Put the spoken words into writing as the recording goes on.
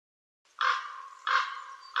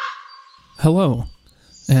Hello,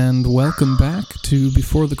 and welcome back to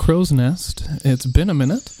Before the Crow's Nest. It's been a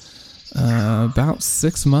minute, about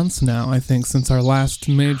 6 months now, I think, since our last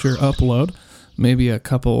major upload. Maybe a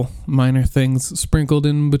couple minor things sprinkled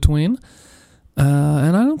in between.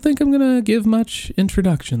 And I don't think I'm going to give much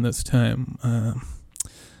introduction this time. I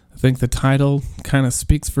think the title kind of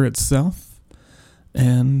speaks for itself,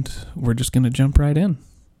 and we're just going to jump right in.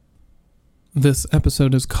 This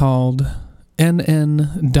episode is called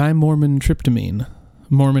N-DiMormontryptamine,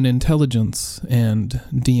 Mormon Intelligence, and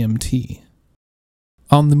DMT.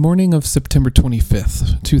 On the morning of September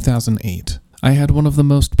 25th, 2008, I had one of the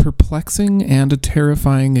most perplexing and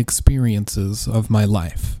terrifying experiences of my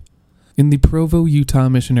life. In the Provo, Utah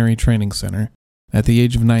Missionary Training Center, at the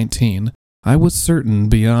age of 19, I was certain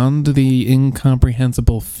beyond the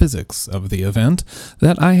incomprehensible physics of the event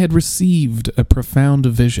that I had received a profound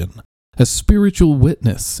vision, a spiritual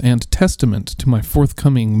witness and testament to my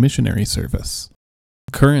forthcoming missionary service.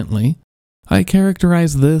 Currently, I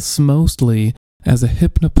characterize this mostly as a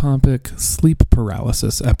hypnopompic sleep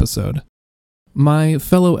paralysis episode. My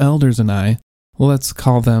fellow elders and I, let's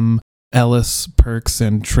call them Ellis, Perks,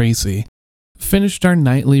 and Tracy, finished our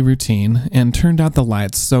nightly routine and turned out the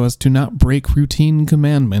lights so as to not break routine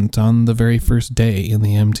commandment on the very first day in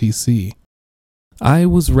the MTC. I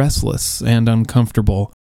was restless and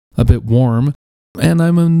uncomfortable, a bit warm, and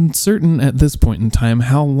I'm uncertain at this point in time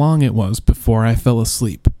how long it was before I fell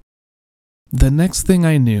asleep. The next thing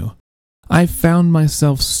I knew, I found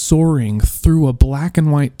myself soaring through a black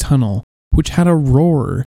and white tunnel which had a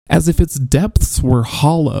roar as if its depths were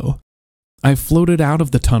hollow. I floated out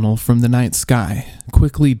of the tunnel from the night sky,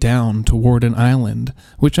 quickly down toward an island,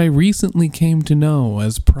 which I recently came to know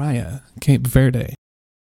as Praia, Cape Verde.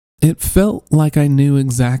 It felt like I knew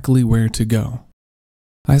exactly where to go.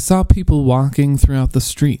 I saw people walking throughout the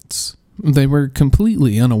streets. They were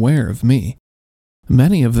completely unaware of me.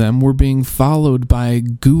 Many of them were being followed by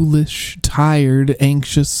ghoulish, tired,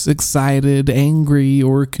 anxious, excited, angry,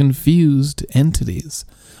 or confused entities.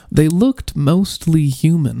 They looked mostly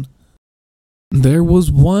human. There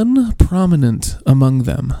was one prominent among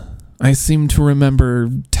them. I seem to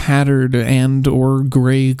remember tattered and or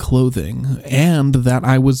gray clothing, and that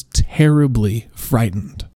I was terribly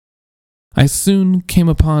frightened. I soon came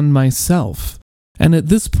upon myself, and at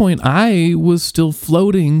this point I was still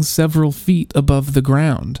floating several feet above the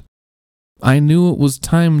ground. I knew it was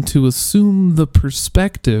time to assume the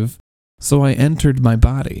perspective, so I entered my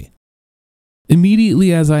body.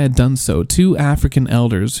 Immediately as I had done so, two African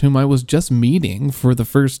elders whom I was just meeting for the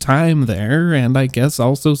first time there, and I guess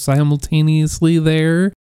also simultaneously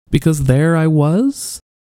there, because there I was,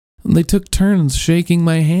 they took turns shaking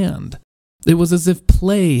my hand. It was as if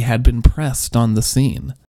play had been pressed on the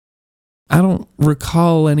scene. I don't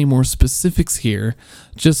recall any more specifics here,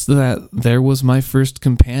 just that there was my first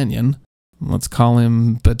companion, let's call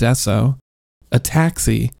him Badesso, a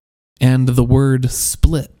taxi, and the word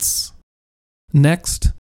splits.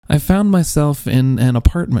 Next, I found myself in an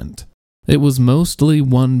apartment. It was mostly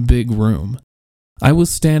one big room. I was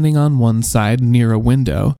standing on one side near a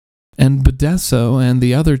window, and Badesso and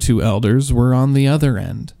the other two elders were on the other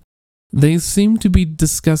end. They seemed to be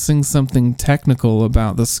discussing something technical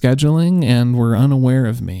about the scheduling and were unaware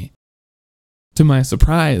of me. To my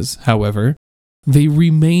surprise, however, they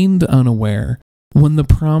remained unaware when the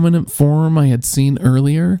prominent form I had seen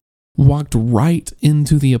earlier walked right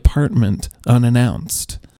into the apartment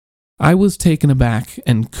unannounced. I was taken aback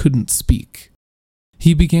and couldn't speak.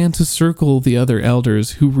 He began to circle the other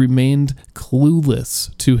elders who remained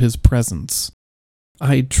clueless to his presence.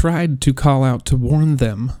 I tried to call out to warn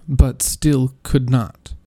them, but still could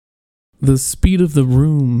not. The speed of the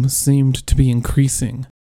room seemed to be increasing,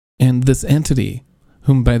 and this entity,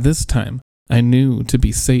 whom by this time I knew to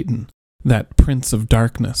be Satan, that prince of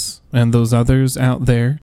darkness, and those others out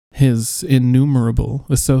there, his innumerable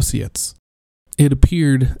associates. It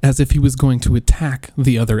appeared as if he was going to attack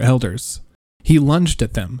the other elders. He lunged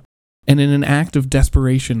at them, and in an act of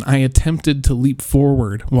desperation, I attempted to leap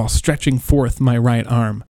forward while stretching forth my right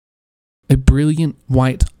arm. A brilliant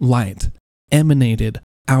white light emanated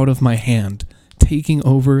out of my hand, taking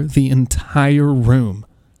over the entire room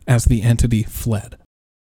as the entity fled.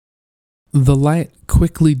 The light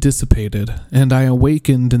quickly dissipated, and I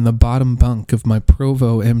awakened in the bottom bunk of my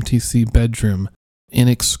Provo MTC bedroom in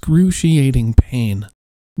excruciating pain,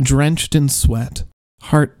 drenched in sweat,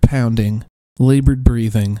 heart pounding, labored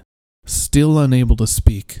breathing, still unable to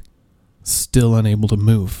speak, still unable to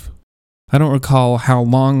move. I don't recall how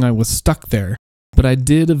long I was stuck there, but I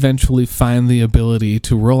did eventually find the ability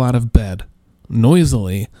to roll out of bed,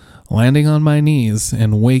 noisily, landing on my knees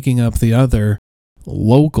and waking up the other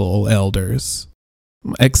local elders,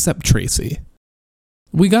 except Tracy.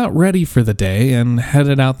 We got ready for the day and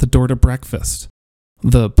headed out the door to breakfast.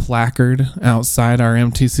 The placard outside our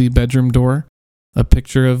MTC bedroom door, a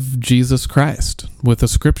picture of Jesus Christ with a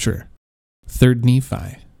scripture, 3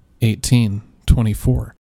 Nephi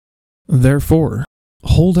 18:24. Therefore,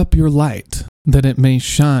 hold up your light, that it may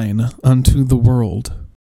shine unto the world.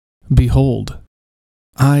 Behold,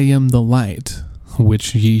 I am the light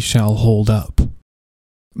which ye shall hold up.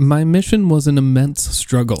 My mission was an immense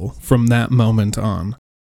struggle from that moment on.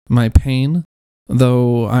 My pain,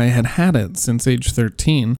 though I had had it since age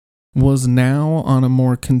 13, was now on a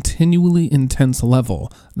more continually intense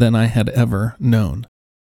level than I had ever known.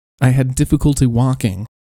 I had difficulty walking,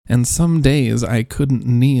 and some days I couldn't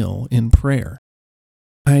kneel in prayer.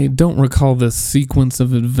 I don't recall the sequence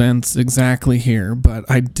of events exactly here, but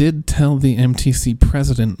I did tell the MTC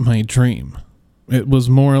president my dream. It was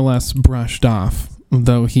more or less brushed off,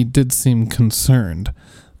 though he did seem concerned.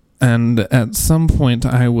 And at some point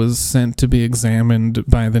I was sent to be examined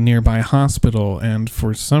by the nearby hospital and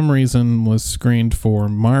for some reason was screened for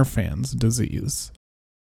Marfan's disease.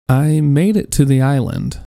 I made it to the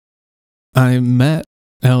island. I met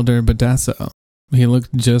Elder Badesso. He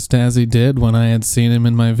looked just as he did when I had seen him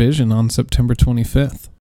in my vision on September 25th.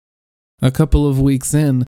 A couple of weeks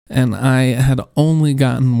in, and I had only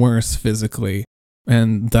gotten worse physically,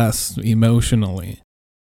 and thus emotionally.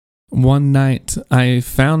 One night, I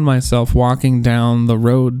found myself walking down the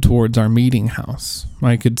road towards our meeting house.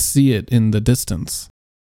 I could see it in the distance.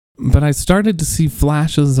 But I started to see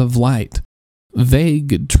flashes of light,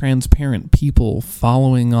 vague, transparent people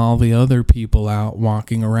following all the other people out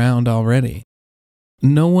walking around already.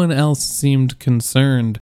 No one else seemed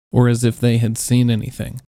concerned or as if they had seen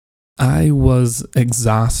anything. I was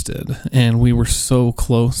exhausted, and we were so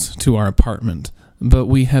close to our apartment, but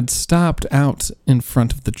we had stopped out in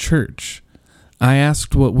front of the church. I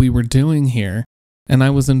asked what we were doing here, and I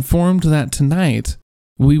was informed that tonight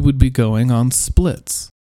we would be going on splits.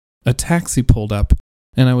 A taxi pulled up,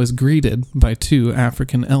 and I was greeted by 2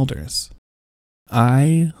 African elders.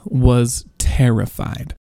 I was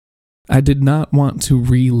terrified. I did not want to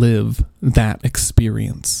relive that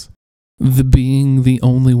experience. The being the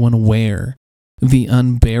only one aware, the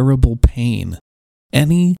unbearable pain,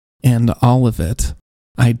 any and all of it,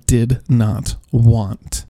 I did not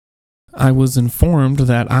want. I was informed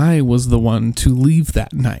that I was the one to leave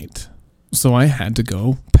that night, so I had to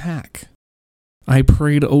go pack. I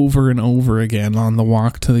prayed over and over again on the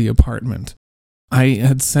walk to the apartment. I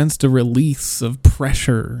had sensed a release of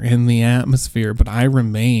pressure in the atmosphere, but I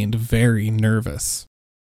remained very nervous.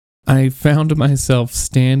 I found myself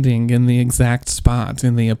standing in the exact spot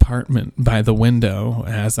in the apartment by the window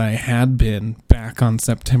as I had been back on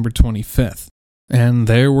September 25th, and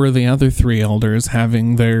there were the other 3 elders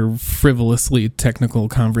having their frivolously technical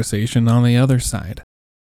conversation on the other side.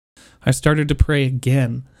 I started to pray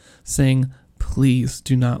again, saying, "Please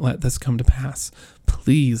do not let this come to pass.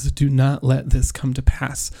 Please do not let this come to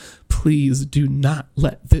pass. Please do not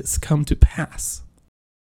let this come to pass."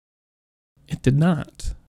 It did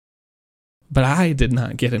not. But I did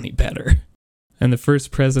not get any better, and the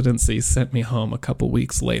first presidency sent me home a couple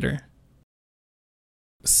weeks later.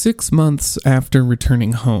 6 months after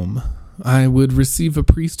returning home, I would receive a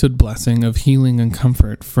priesthood blessing of healing and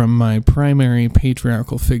comfort from my primary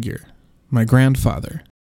patriarchal figure, my grandfather.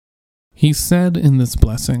 He said in this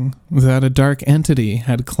blessing that a dark entity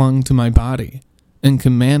had clung to my body and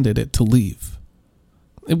commanded it to leave.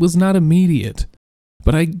 It was not immediate,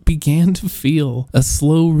 but I began to feel a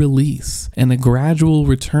slow release and a gradual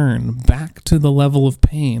return back to the level of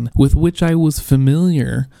pain with which I was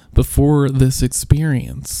familiar before this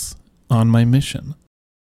experience on my mission.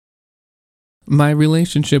 My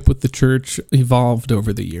relationship with the church evolved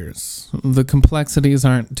over the years. The complexities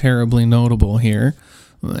aren't terribly notable here.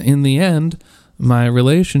 In the end, my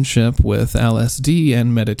relationship with LSD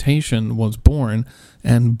and meditation was born,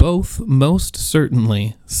 and both most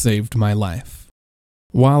certainly saved my life.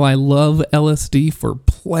 While I love LSD for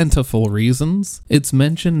plentiful reasons, its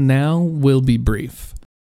mention now will be brief.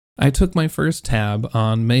 I took my first tab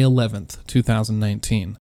on May 11th,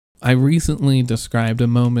 2019. I recently described a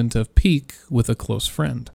moment of pique with a close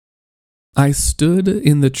friend. I stood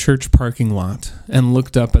in the church parking lot and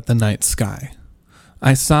looked up at the night sky.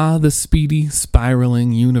 I saw the speedy,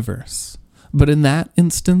 spiraling universe. But in that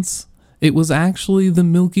instance, it was actually the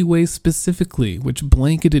Milky Way specifically which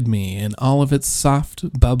blanketed me in all of its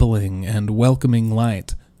soft, bubbling, and welcoming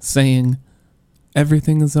light, saying,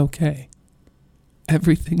 "Everything is okay.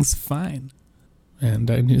 Everything's fine." And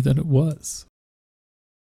I knew that it was.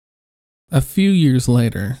 A few years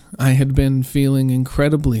later, I had been feeling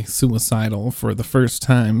incredibly suicidal for the first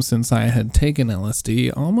time since I had taken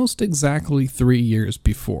LSD almost exactly 3 years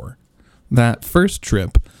before. That first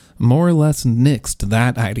trip more or less nixed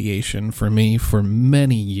that ideation for me for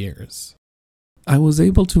many years. I was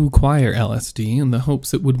able to acquire LSD in the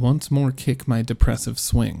hopes it would once more kick my depressive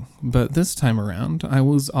swing, but this time around, I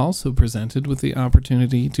was also presented with the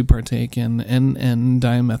opportunity to partake in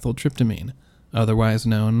N-Dimethyltryptamine, otherwise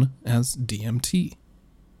known as DMT.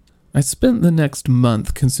 I spent the next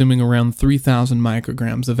month consuming around 3,000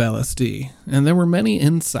 micrograms of LSD, and there were many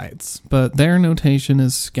insights, but their notation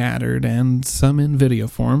is scattered and some in video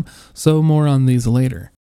form, so more on these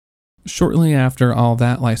later. Shortly after all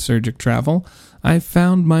that lysergic travel, I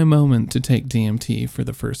found my moment to take DMT for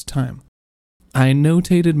the first time. I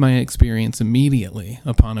notated my experience immediately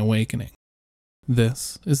upon awakening.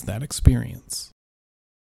 This is that experience.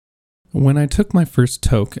 When I took my first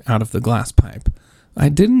toke out of the glass pipe, I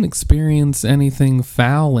didn't experience anything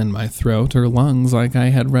foul in my throat or lungs like I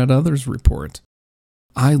had read others report.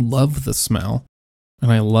 I love the smell,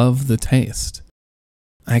 and I love the taste.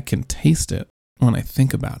 I can taste it when I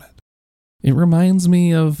think about it. It reminds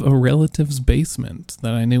me of a relative's basement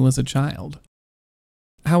that I knew as a child.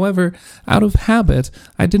 However, out of habit,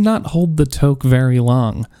 I did not hold the toke very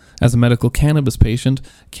long. As a medical cannabis patient,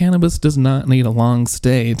 cannabis does not need a long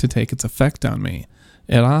stay to take its effect on me.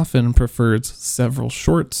 It often prefers several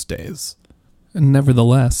short stays.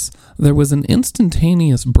 Nevertheless, there was an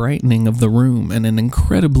instantaneous brightening of the room and an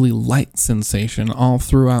incredibly light sensation all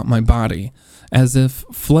throughout my body, as if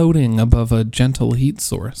floating above a gentle heat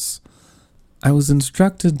source. I was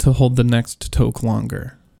instructed to hold the next toke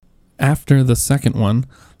longer. After the second one,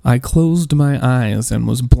 I closed my eyes and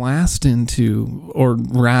was blasted into, or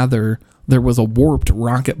rather, there was a warped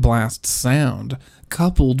rocket blast sound,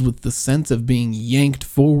 coupled with the sense of being yanked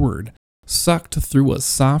forward, sucked through a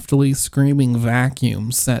softly screaming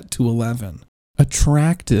vacuum set to 11,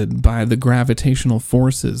 attracted by the gravitational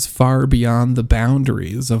forces far beyond the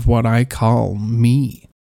boundaries of what I call me.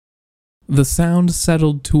 The sound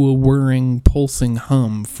settled to a whirring, pulsing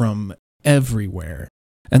hum from everywhere,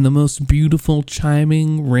 and the most beautiful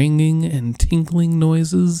chiming, ringing, and tinkling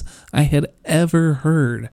noises I had ever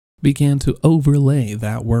heard began to overlay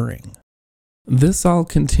that whirring. This all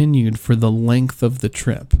continued for the length of the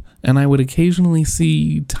trip, and I would occasionally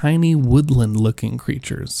see tiny woodland-looking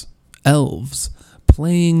creatures, elves,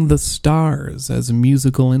 playing the stars as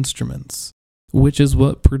musical instruments, which is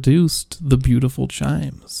what produced the beautiful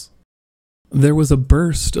chimes. There was a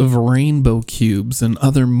burst of rainbow cubes and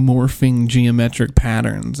other morphing geometric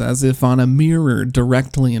patterns as if on a mirror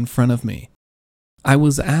directly in front of me. I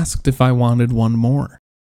was asked if I wanted one more.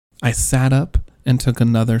 I sat up and took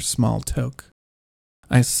another small toke.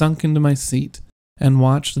 I sunk into my seat and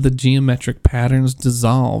watched the geometric patterns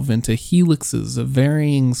dissolve into helixes of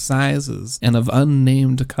varying sizes and of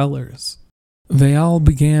unnamed colors. They all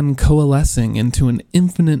began coalescing into an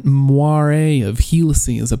infinite moire of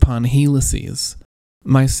helices upon helices.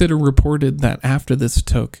 My sitter reported that after this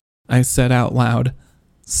toke, I said out loud,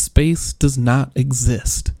 "Space does not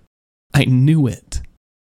exist." I knew it.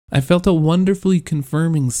 I felt a wonderfully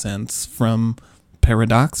confirming sense from,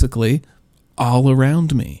 paradoxically, all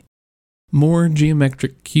around me. More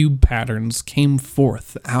geometric cube patterns came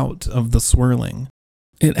forth out of the swirling.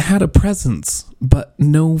 It had a presence, but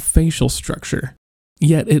no facial structure.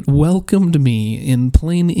 Yet it welcomed me in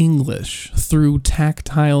plain English through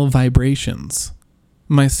tactile vibrations.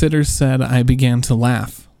 My sitter said I began to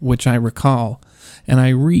laugh, which I recall, and I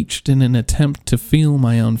reached in an attempt to feel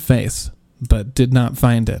my own face, but did not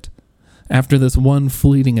find it. After this one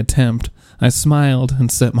fleeting attempt, I smiled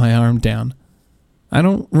and set my arm down. I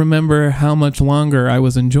don't remember how much longer I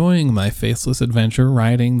was enjoying my faceless adventure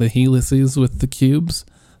riding the helices with the cubes,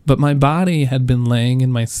 but my body had been laying in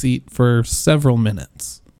my seat for several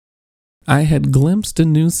minutes. I had glimpsed a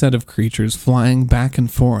new set of creatures flying back and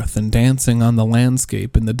forth and dancing on the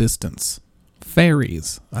landscape in the distance.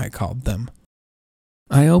 Fairies, I called them.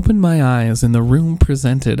 I opened my eyes and the room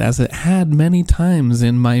presented as it had many times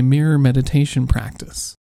in my mirror meditation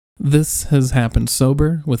practice. This has happened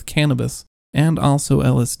sober with cannabis and also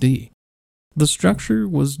LSD. The structure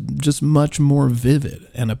was just much more vivid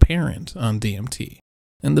and apparent on DMT,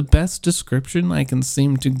 and the best description I can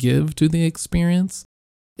seem to give to the experience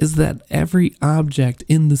is that every object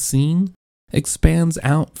in the scene expands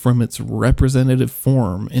out from its representative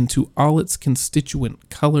form into all its constituent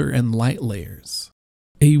color and light layers.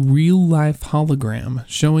 A real-life hologram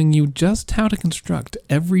showing you just how to construct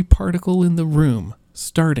every particle in the room,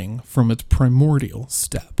 starting from its primordial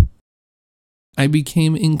step. I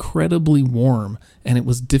became incredibly warm, and it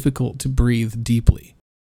was difficult to breathe deeply.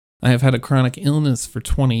 I have had a chronic illness for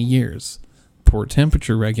 20 years, poor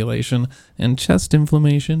temperature regulation, and chest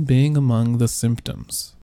inflammation being among the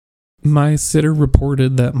symptoms. My sitter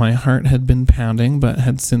reported that my heart had been pounding but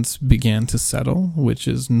had since began to settle, which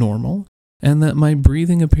is normal, and that my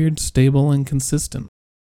breathing appeared stable and consistent.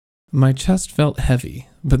 My chest felt heavy,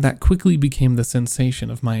 but that quickly became the sensation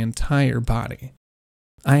of my entire body.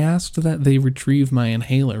 I asked that they retrieve my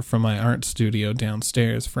inhaler from my art studio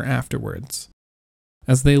downstairs for afterwards.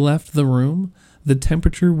 As they left the room, the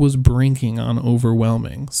temperature was brinking on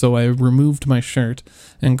overwhelming, so I removed my shirt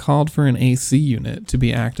and called for an AC unit to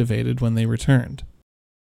be activated when they returned.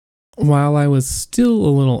 While I was still a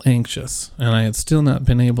little anxious, and I had still not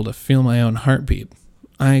been able to feel my own heartbeat,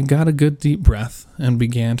 I got a good deep breath and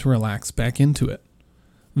began to relax back into it.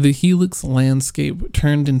 The helix landscape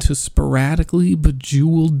turned into sporadically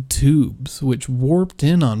bejeweled tubes which warped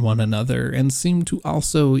in on one another and seemed to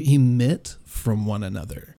also emit from one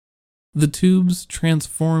another. The tubes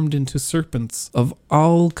transformed into serpents of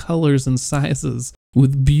all colors and sizes,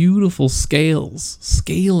 with beautiful scales,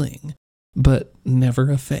 scaling, but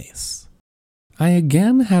never a face. I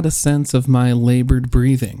again had a sense of my labored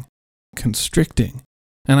breathing, constricting,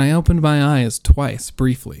 and I opened my eyes twice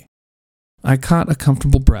briefly. I caught a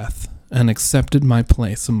comfortable breath and accepted my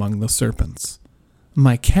place among the serpents.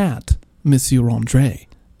 My cat, Monsieur Andre,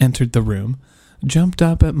 entered the room, jumped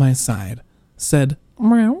up at my side, said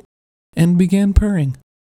meow, and began purring.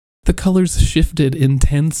 The colors shifted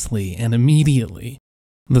intensely and immediately.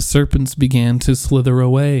 The serpents began to slither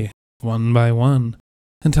away, one by one,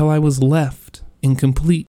 until I was left in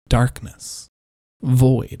complete darkness.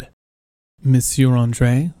 Void. Monsieur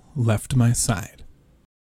Andre left my side.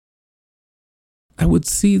 I would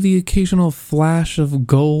see the occasional flash of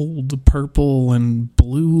gold, purple, and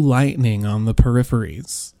blue lightning on the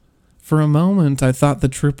peripheries. For a moment, I thought the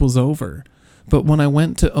trip was over, but when I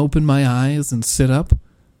went to open my eyes and sit up,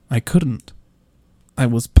 I couldn't. I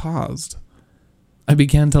was paused. I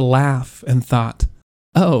began to laugh and thought,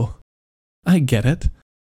 oh, I get it.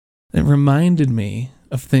 It reminded me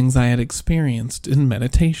of things I had experienced in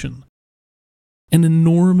meditation. An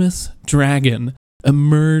enormous dragon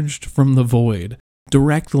emerged from the void,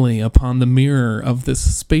 directly upon the mirror of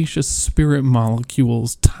this spacious spirit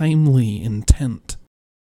molecule's timely intent.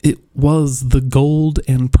 It was the gold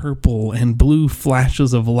and purple and blue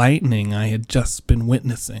flashes of lightning I had just been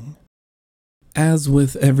witnessing. As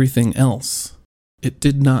with everything else, it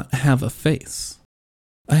did not have a face.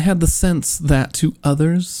 I had the sense that to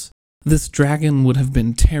others, this dragon would have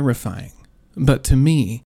been terrifying, but to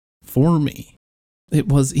me, for me, it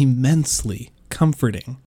was immensely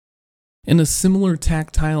comforting. In a similar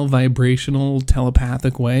tactile, vibrational,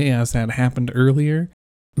 telepathic way as had happened earlier,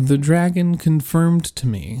 the dragon confirmed to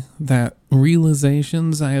me that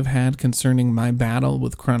realizations I have had concerning my battle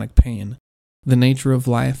with chronic pain, the nature of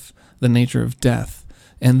life, the nature of death,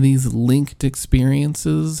 and these linked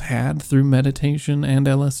experiences had through meditation and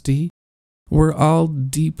LSD, were all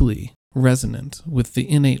deeply resonant with the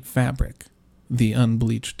innate fabric, the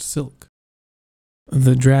unbleached silk.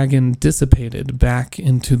 The dragon dissipated back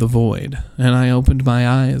into the void, and I opened my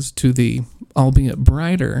eyes to the, albeit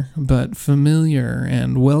brighter, but familiar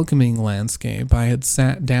and welcoming landscape I had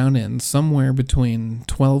sat down in somewhere between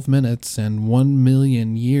 12 minutes and 1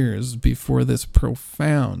 million years before this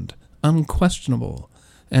profound, unquestionable,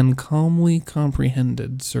 and calmly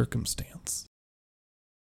comprehended circumstance.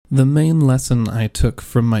 The main lesson I took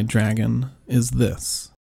from my dragon is this.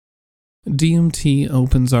 DMT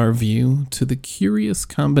opens our view to the curious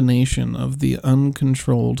combination of the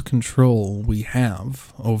uncontrolled control we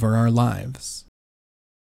have over our lives.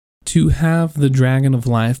 To have the dragon of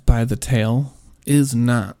life by the tail is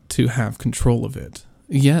not to have control of it,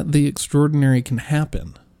 yet the extraordinary can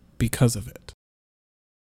happen because of it.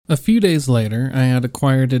 A few days later, I had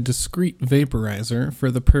acquired a discreet vaporizer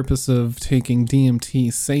for the purpose of taking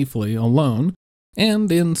DMT safely alone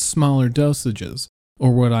and in smaller dosages,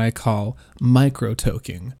 or what I call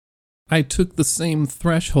micro-toking. I took the same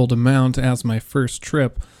threshold amount as my first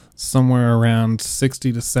trip, somewhere around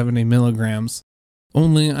 60 to 70 milligrams,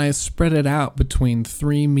 only I spread it out between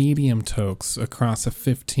 3 medium tokes across a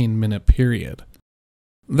 15-minute period.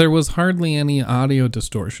 There was hardly any audio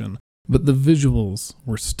distortion, but the visuals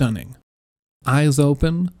were stunning. Eyes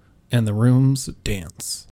open, and the rooms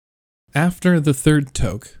dance. After the third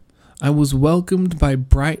toke, I was welcomed by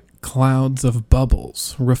bright clouds of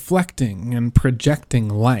bubbles, reflecting and projecting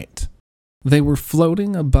light. They were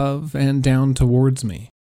floating above and down towards me.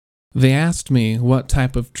 They asked me what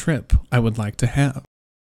type of trip I would like to have.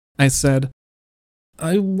 I said,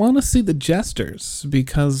 I want to see the jesters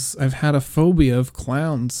because I've had a phobia of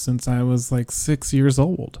clowns since I was like 6 years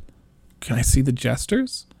old. Can I see the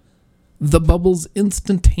jesters? The bubbles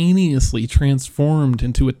instantaneously transformed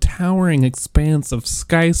into a towering expanse of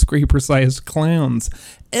skyscraper-sized clowns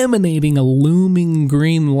emanating a looming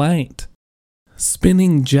green light.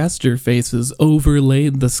 Spinning jester faces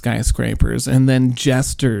overlaid the skyscrapers, and then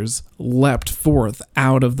jesters leapt forth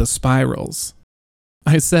out of the spirals.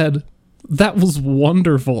 I said, "That was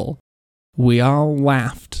wonderful." We all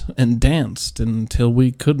laughed and danced until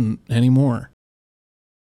we couldn't anymore.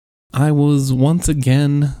 I was once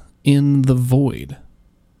again in the void,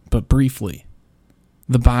 but briefly.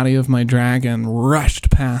 The body of my dragon rushed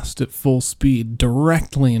past at full speed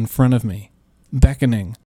directly in front of me,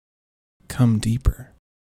 beckoning, "Come deeper."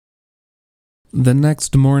 The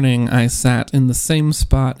next morning, I sat in the same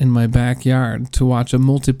spot in my backyard to watch a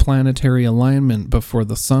multiplanetary alignment before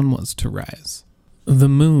the sun was to rise. The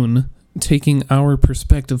moon, taking our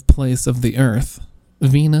perspective place of the Earth,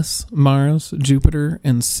 Venus, Mars, Jupiter,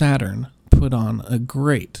 and Saturn put on a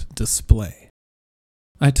great display.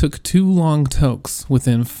 I took 2 long tokes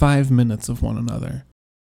within 5 minutes of one another.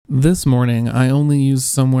 This morning, I only used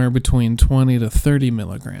somewhere between 20 to 30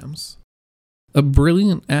 milligrams. A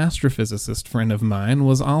brilliant astrophysicist friend of mine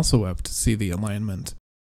was also up to see the alignment.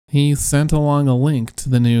 He sent along a link to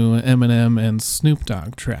the new Eminem and Snoop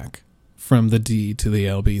Dogg track, From the D to the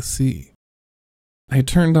LBC. I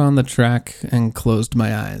turned on the track and closed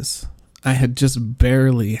my eyes. I had just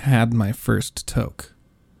barely had my first toke.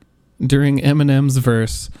 During Eminem's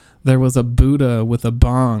verse, there was a Buddha with a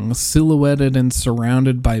bong silhouetted and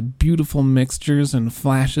surrounded by beautiful mixtures and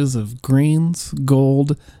flashes of greens,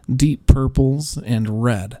 gold, deep purples, and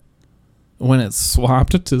red. When it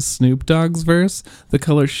swapped to Snoop Dogg's verse, the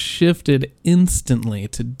color shifted instantly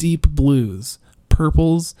to deep blues,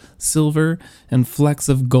 purples, silver, and flecks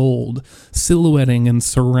of gold, silhouetting and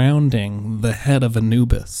surrounding the head of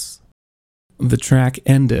Anubis. The track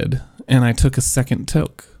ended, and I took a second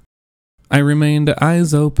toke. I remained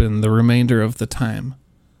eyes open the remainder of the time.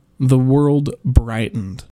 The world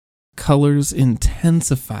brightened. Colors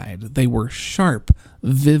intensified. They were sharp,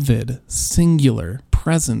 vivid, singular,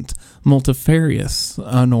 present, multifarious,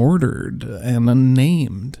 unordered, and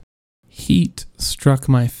unnamed. Heat struck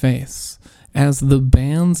my face as the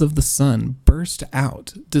bands of the sun burst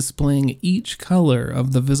out, displaying each color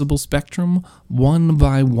of the visible spectrum one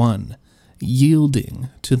by one, yielding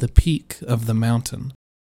to the peak of the mountain.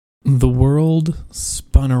 The world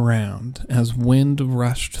spun around as wind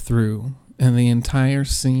rushed through, and the entire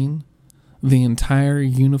scene, the entire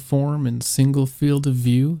uniform and single field of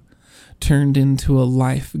view, turned into a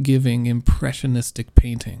life-giving impressionistic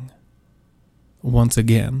painting. Once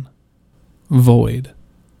again, void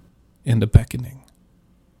and a beckoning.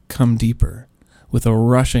 Come deeper, with a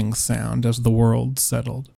rushing sound as the world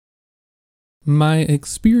settled. My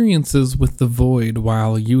experiences with the void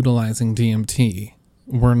while utilizing DMT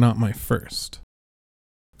were not my first.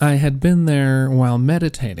 I had been there while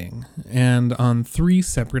meditating, and on 3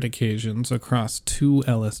 separate occasions across 2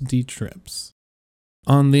 LSD trips.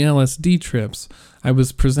 On the LSD trips, I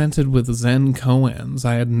was presented with Zen koans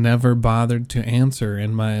I had never bothered to answer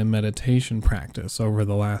in my meditation practice over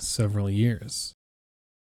the last several years.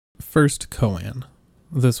 First koan.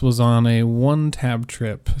 This was on a 1-tab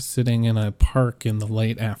trip sitting in a park in the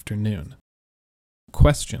late afternoon.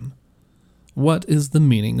 Question: what is the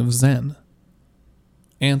meaning of Zen?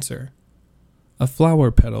 Answer: a flower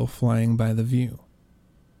petal flying by the view.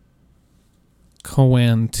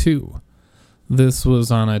 Koan 2. This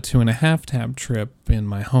was on a 2.5-tab trip in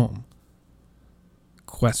my home.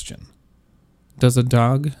 Question: does a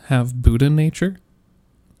dog have Buddha nature?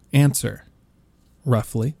 Answer: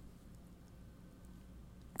 roughly.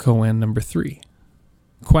 Koan number 3.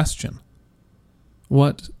 Question: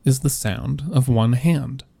 what is the sound of one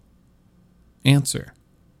hand? Answer: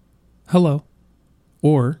 hello.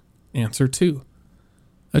 Or answer 2,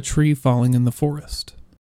 a tree falling in the forest.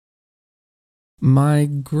 My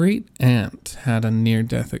great-aunt had a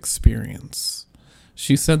near-death experience.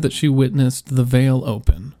 She said that she witnessed the veil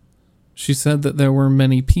open. She said that there were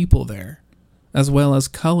many people there, as well as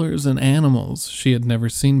colors and animals she had never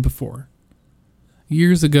seen before.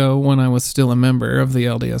 Years ago, when I was still a member of the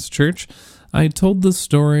LDS Church, I told the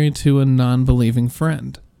story to a non-believing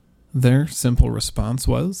friend. Their simple response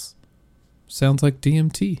was, "Sounds like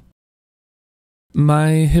DMT."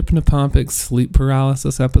 My hypnopompic sleep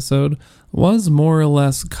paralysis episode was more or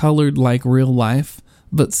less colored like real life,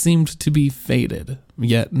 but seemed to be faded,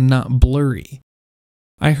 yet not blurry.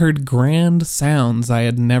 I heard grand sounds I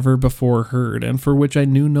had never before heard and for which I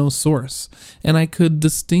knew no source, and I could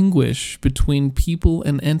distinguish between people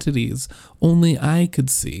and entities only I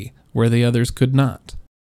could see where the others could not.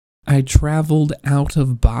 I traveled out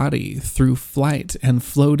of body through flight and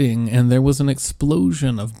floating, and there was an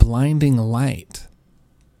explosion of blinding light.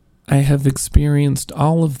 I have experienced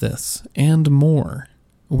all of this and more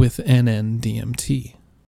with N-DiMT.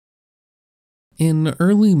 In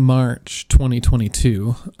early March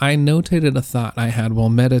 2022, I notated a thought I had while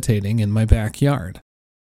meditating in my backyard.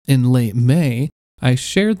 In late May, I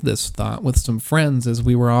shared this thought with some friends as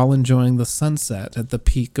we were all enjoying the sunset at the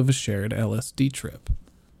peak of a shared LSD trip.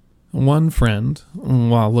 One friend,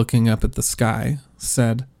 while looking up at the sky,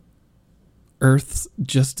 said, "Earth's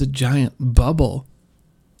just a giant bubble."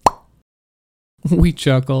 We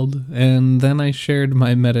chuckled, and then I shared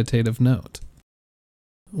my meditative note.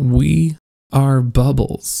 We are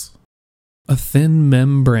bubbles, a thin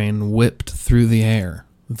membrane whipped through the air,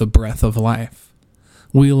 the breath of life.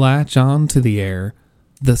 We latch on to the air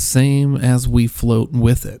the same as we float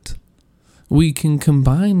with it. We can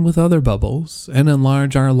combine with other bubbles and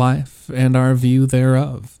enlarge our life and our view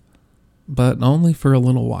thereof, but only for a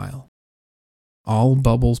little while. All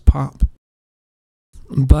bubbles pop.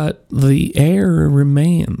 But the air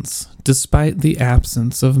remains despite the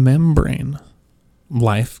absence of membrane.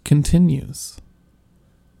 Life continues.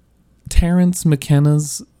 Terence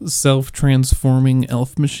McKenna's self-transforming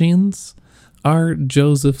elf machines are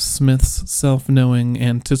Joseph Smith's self-knowing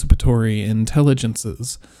anticipatory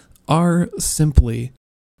intelligences are simply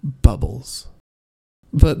bubbles.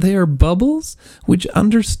 But they are bubbles which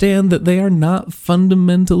understand that they are not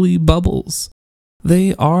fundamentally bubbles.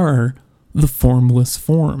 They are the formless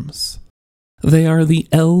forms. They are the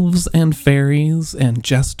elves and fairies and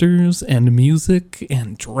jesters and music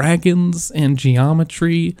and dragons and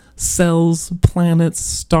geometry, cells, planets,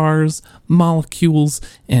 stars, molecules,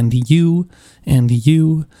 and you, and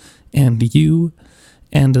you, and you,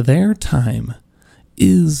 and their time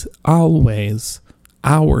is always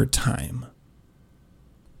our time.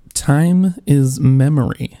 Time is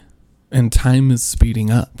memory, and time is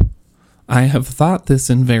speeding up. I have thought this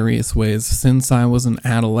in various ways since I was an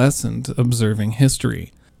adolescent observing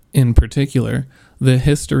history. In particular, the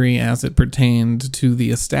history as it pertained to the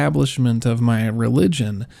establishment of my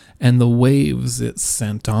religion and the waves it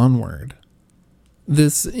sent onward.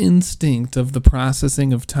 This instinct of the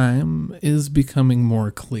processing of time is becoming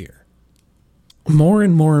more clear. More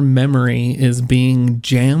and more memory is being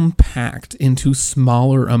jam-packed into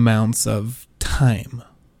smaller amounts of time.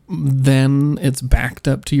 Then it's backed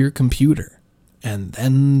up to your computer, and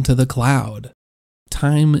then to the cloud.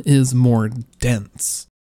 Time is more dense.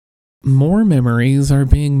 More memories are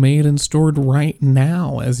being made and stored right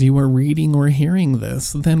now as you are reading or hearing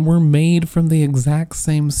this than were made from the exact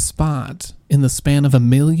same spot in the span of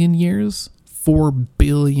 1,000,000 years, 4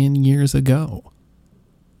 billion years ago.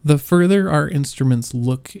 The further our instruments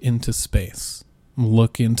look into space,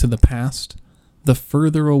 look into the past, the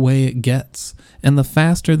further away it gets, and the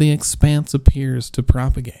faster the expanse appears to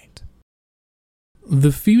propagate.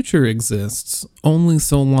 The future exists only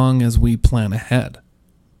so long as we plan ahead.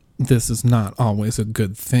 This is not always a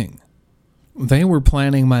good thing. They were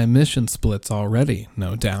planning my mission splits already,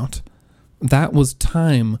 no doubt. That was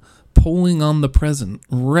time pulling on the present,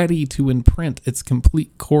 ready to imprint its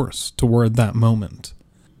complete course toward that moment.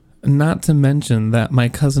 Not to mention that my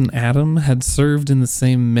cousin Adam had served in the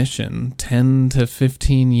same mission 10 to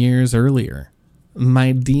 15 years earlier.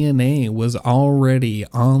 My DNA was already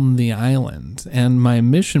on the island, and my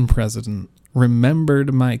mission president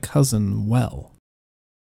remembered my cousin well.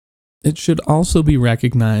 It should also be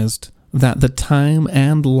recognized that the time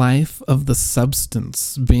and life of the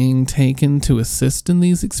substance being taken to assist in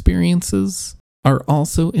these experiences are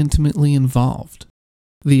also intimately involved.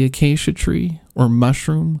 The acacia tree, or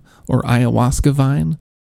mushroom, or ayahuasca vine,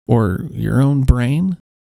 or your own brain,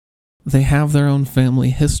 they have their own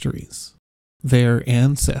family histories, their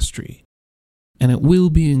ancestry, and it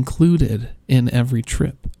will be included in every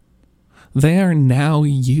trip. They are now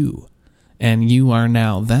you, and you are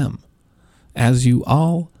now them, as you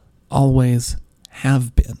all always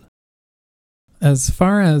have been. As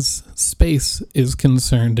far as space is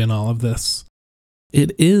concerned in all of this,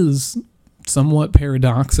 it is, somewhat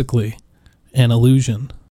paradoxically, an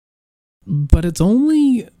illusion. But it's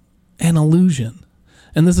only an illusion.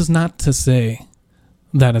 And this is not to say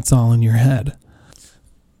that it's all in your head.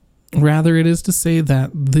 Rather, it is to say that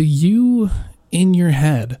the you in your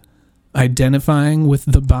head, identifying with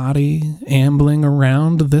the body ambling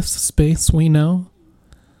around this space we know,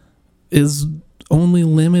 is only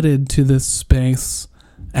limited to this space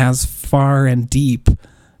as far and deep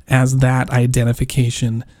as that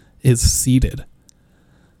identification is seated.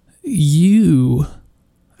 You,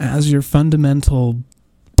 as your fundamental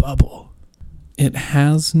bubble, it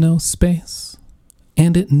has no space,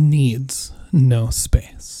 and it needs no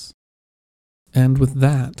space. And with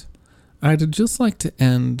that, I'd just like to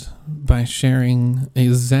end by sharing a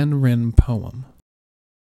Zen-Rin poem.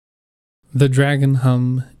 The dragon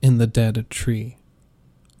hum in the dead tree,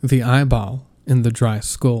 the eyeball in the dry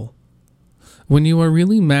skull. When you are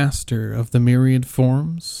really master of the myriad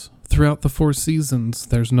forms, throughout the 4 seasons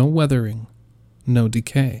there's no weathering, no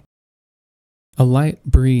decay. A light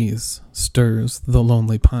breeze stirs the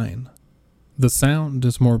lonely pine. The sound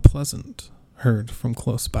is more pleasant, heard from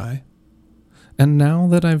close by. And now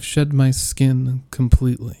that I've shed my skin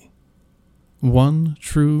completely, one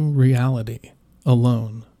true reality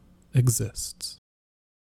alone exists.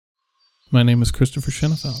 My name is Christopher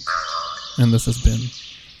Schenefeld, and this has been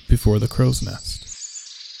Before the Crow's Nest.